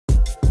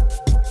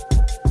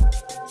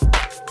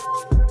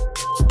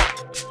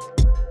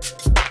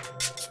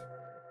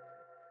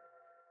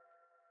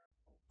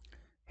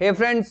Hey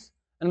friends,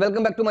 and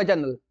welcome back to my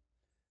channel.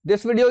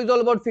 This video is all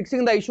about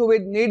fixing the issue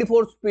with Need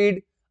for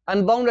Speed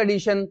Unbound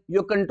Edition.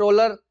 Your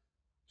controller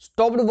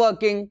stopped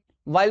working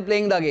while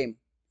playing the game.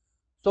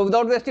 So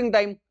without wasting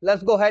time,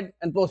 let's go ahead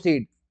and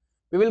proceed.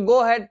 We will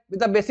go ahead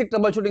with the basic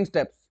troubleshooting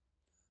steps.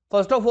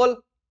 First of all,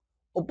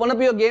 open up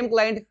your game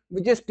client,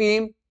 which is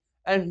Steam,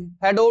 and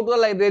head over to the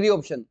library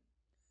option.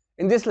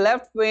 In this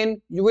left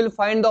pane, you will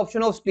find the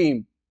option of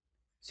Steam.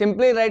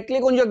 Simply right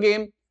click on your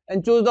game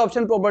and choose the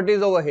option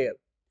properties over here.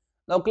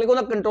 Now click on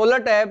the controller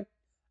tab,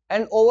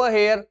 and over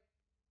here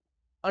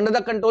under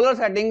the controller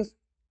settings,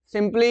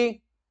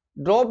 simply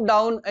drop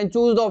down and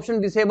choose the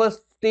option disable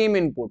Steam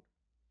input.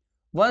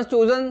 Once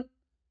chosen,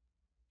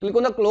 click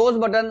on the close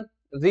button,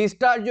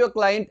 restart your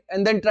client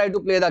and then try to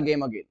play the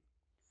game again.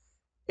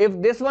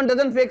 If this one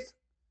doesn't fix,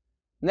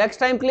 next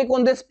time click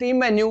on this Steam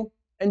menu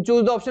and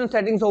choose the option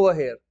settings over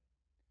here.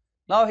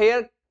 Now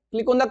here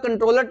click on the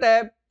controller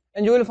tab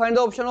and you will find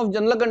the option of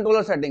general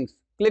controller settings.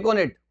 Click on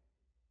it.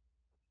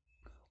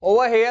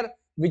 Over here,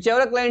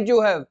 whichever client you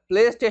have,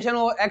 PlayStation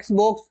or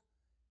Xbox,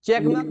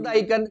 check mark the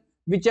icon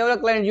whichever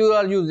client you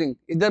are using,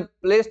 either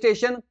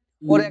PlayStation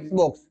or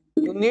Xbox.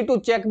 You need to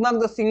check mark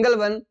the single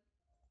one.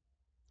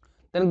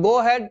 Then go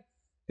ahead,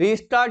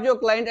 restart your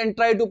client and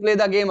try to play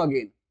the game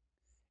again.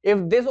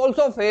 If this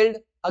also failed,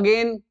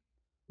 again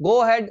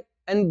go ahead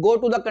and go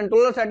to the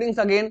controller settings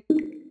again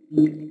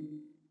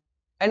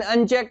and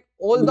uncheck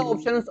all the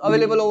options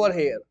available over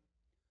here.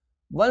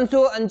 Once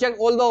you uncheck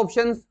all the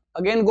options,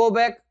 again go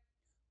back,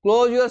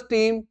 close your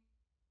Steam,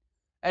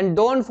 and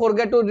don't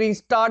forget to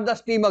restart the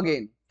Steam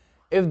again.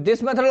 If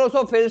this method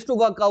also fails to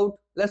work out,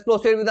 let's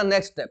proceed with the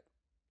next step.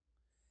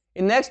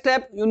 In next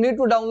step, you need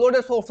to download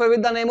a software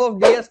with the name of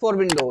DS for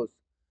Windows.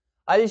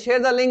 I will share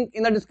the link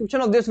in the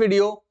description of this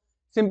video.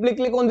 Simply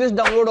click on this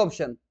download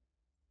option.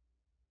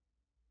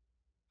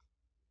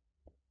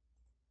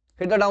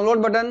 Hit the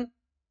download button.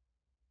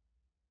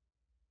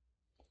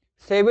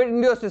 Save it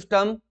into your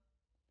system.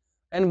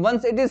 And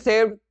once it is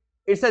saved,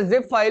 it's a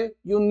zip file.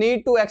 You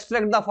need to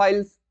extract the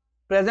files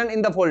present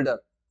in the folder.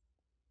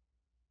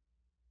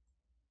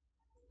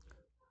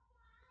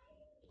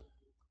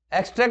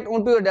 Extract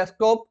onto your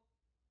desktop.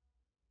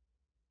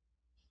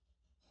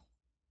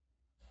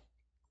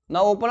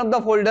 Now open up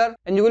the folder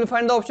and you will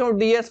find the option of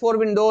DS for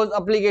Windows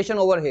application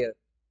over here.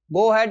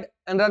 Go ahead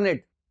and run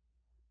it.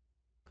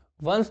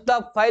 Once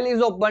the file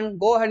is opened,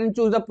 go ahead and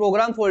choose the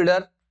program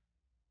folder.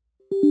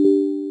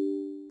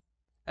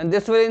 And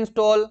this will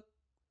install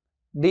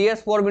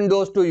DS for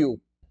Windows to you.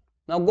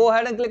 Now go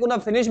ahead and click on the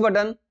finish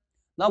button.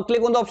 Now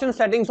click on the option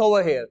settings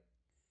over here.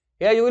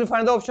 Here you will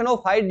find the option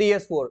of hide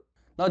DS4.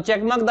 Now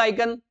check mark the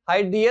icon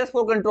hide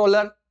DS4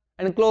 controller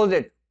and close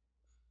it.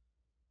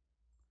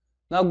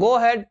 Now go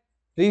ahead,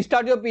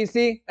 restart your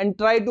PC and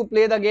try to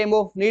play the game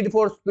of Need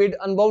for Speed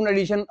Unbound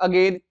Edition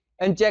again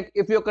and check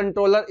if your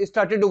controller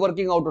started to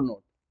working out or not.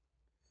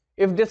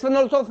 If this one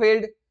also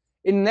failed,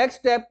 in next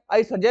step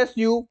I suggest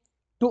you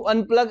to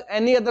unplug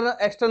any other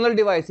external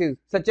devices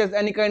such as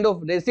any kind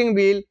of racing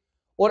wheel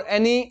or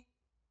any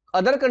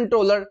other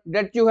controller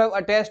that you have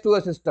attached to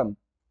a system.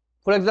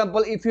 For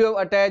example, if you have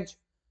attached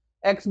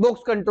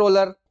Xbox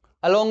controller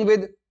along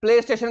with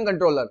PlayStation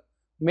controller,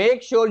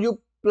 make sure you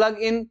plug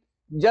in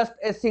just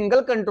a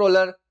single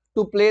controller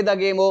to play the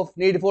game of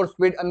Need for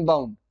Speed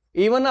Unbound.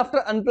 Even after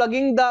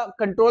unplugging the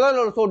controller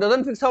also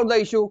doesn't fix out the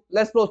issue,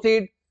 let's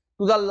proceed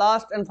to the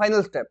last and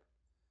final step.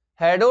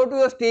 Head over to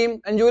your Steam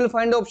and you will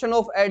find the option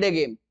of add a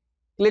game.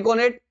 Click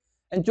on it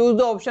and choose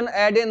the option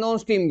add a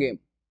non-Steam game.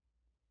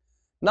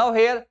 Now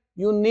here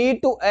you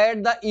need to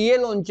add the EA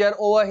launcher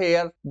over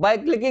here by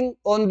clicking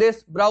on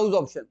this browse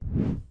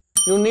option.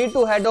 You need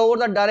to head over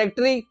the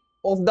directory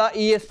of the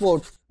EA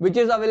Sports, which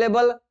is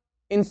available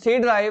in C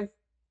drive,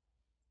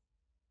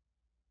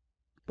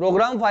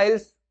 program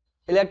files,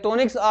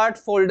 electronics art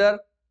folder,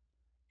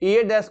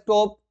 EA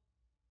desktop,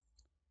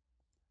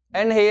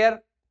 and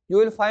here you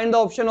will find the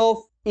option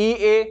of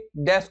EA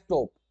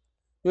desktop.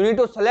 You need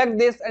to select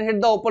this and hit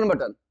the open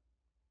button.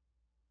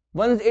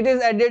 Once it is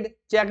added,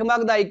 check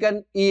mark the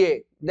icon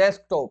EA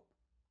desktop.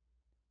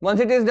 Once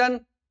it is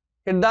done,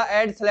 hit the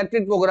add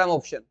selected program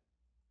option.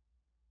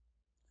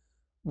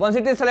 Once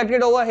it is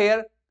selected over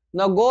here,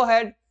 now go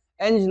ahead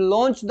and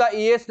launch the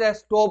EA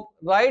desktop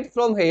right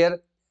from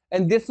here,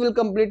 and this will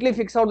completely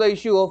fix out the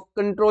issue of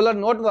controller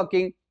not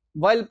working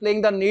while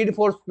playing the Need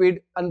for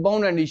Speed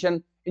Unbound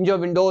Edition in your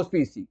Windows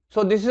PC.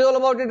 So this is all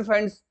about it,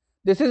 friends.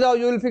 This is how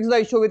you will fix the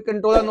issue with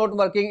controller not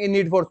working in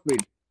Need for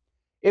Speed.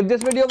 If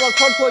this video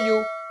works out for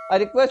you, I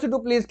request you to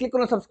please click on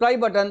the subscribe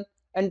button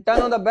and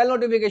turn on the bell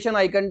notification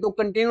icon to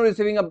continue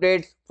receiving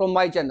updates from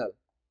my channel.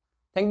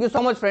 Thank you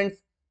so much, friends.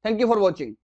 Thank you for watching.